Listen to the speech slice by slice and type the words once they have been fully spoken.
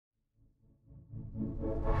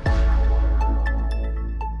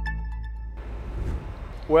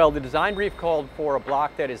Well, the design brief called for a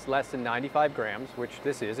block that is less than 95 grams, which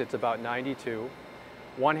this is. It's about 92.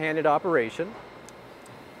 One-handed operation.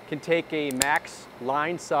 Can take a max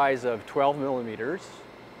line size of 12 millimeters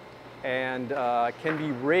and can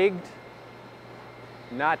be rigged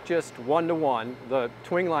not just one-to-one. The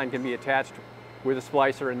twing line can be attached with a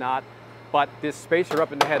splicer or not, but this spacer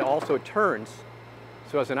up in the head also turns,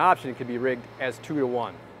 so as an option it can be rigged as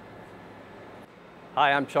 2-to-1.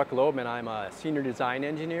 Hi, I'm 𝗖𝗶𝗶𝗕𝗹𝗏 and I'm a senior design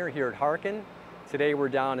engineer here at Harken. Today we're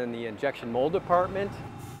down in the injection mold department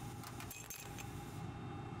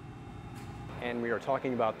and we are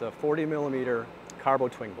talking about the 40mm Carbo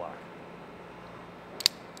Twing Block.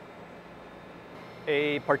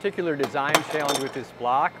 A particular design challenge with this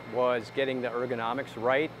block was getting the ergonomics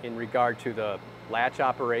right in regard to the latch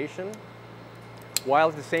operation, while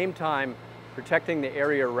at the same time protecting the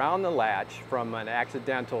area around the latch from an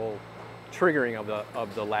accidental triggering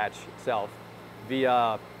of the latch itself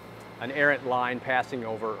via an errant line passing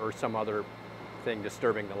over or some other thing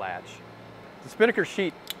disturbing the latch. The spinnaker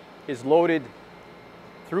sheet is loaded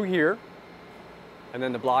through here, and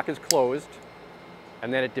then the block is closed,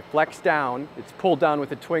 and then it deflects down. It's pulled down with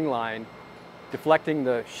the twing line, deflecting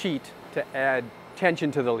the sheet to add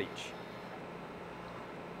tension to the leech.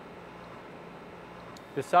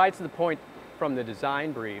 Besides the point from the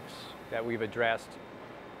design briefs that we've addressed,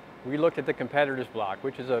 we looked at the competitor's block,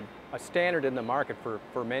 which is a standard in the market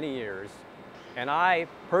for many years. And I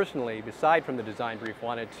personally, beside from the design brief,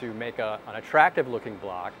 wanted to make an attractive looking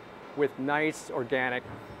block with nice, organic,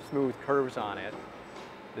 smooth curves on it.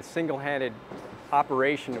 The single-handed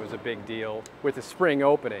operation was a big deal with the spring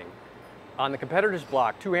opening. On the competitor's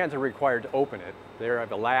block, 2 hands are required to open it. There I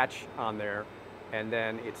have a latch on there, and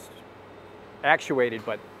then it's actuated,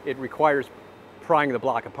 but it requires prying the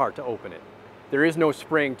block apart to open it. There is no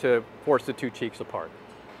spring to force the 2 cheeks apart.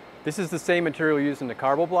 This is the same material used in the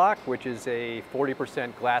Carbo block, which is a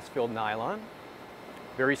 40% glass-filled nylon.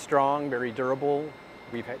 Very strong, very durable.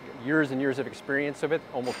 We've had years and years of experience of it,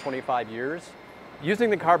 almost 25 years. Using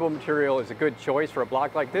the Carbo material is a good choice for a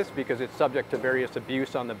block like this because it's subject to various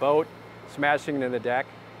abuse on the boat, smashing into the deck.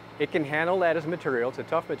 It can handle that as material, it's a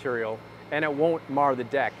tough material, and it won't mar the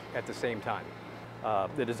deck at the same time.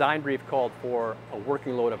 The design brief called for a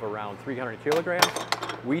working load of around 300 kilograms.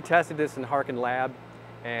 We tested this in Harken lab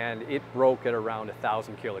and it broke at around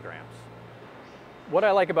 1,000 kilograms. What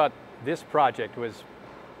I like about this project was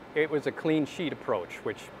it was a clean sheet approach,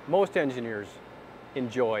 which most engineers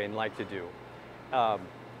enjoy and like to do.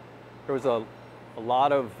 There was a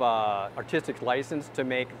lot of artistic license to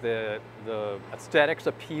make the aesthetics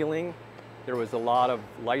appealing. There was a lot of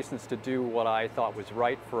license to do what I thought was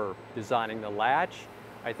right for designing the latch.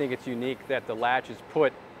 I think it's unique that the latch is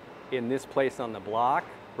put in this place on the block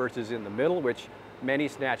versus in the middle, which many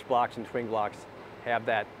snatch blocks and twing blocks have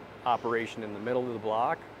that operation in the middle of the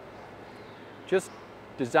block. Just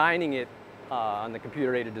designing it on the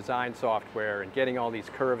computer-aided design software and getting all these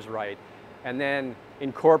curves right, and then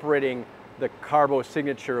incorporating the Carbo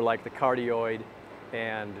signature like the cardioid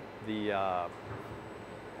and the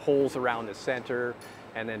holes around the center,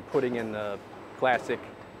 and then putting in the classic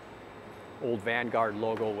old Vanguard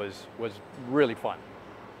logo was really fun.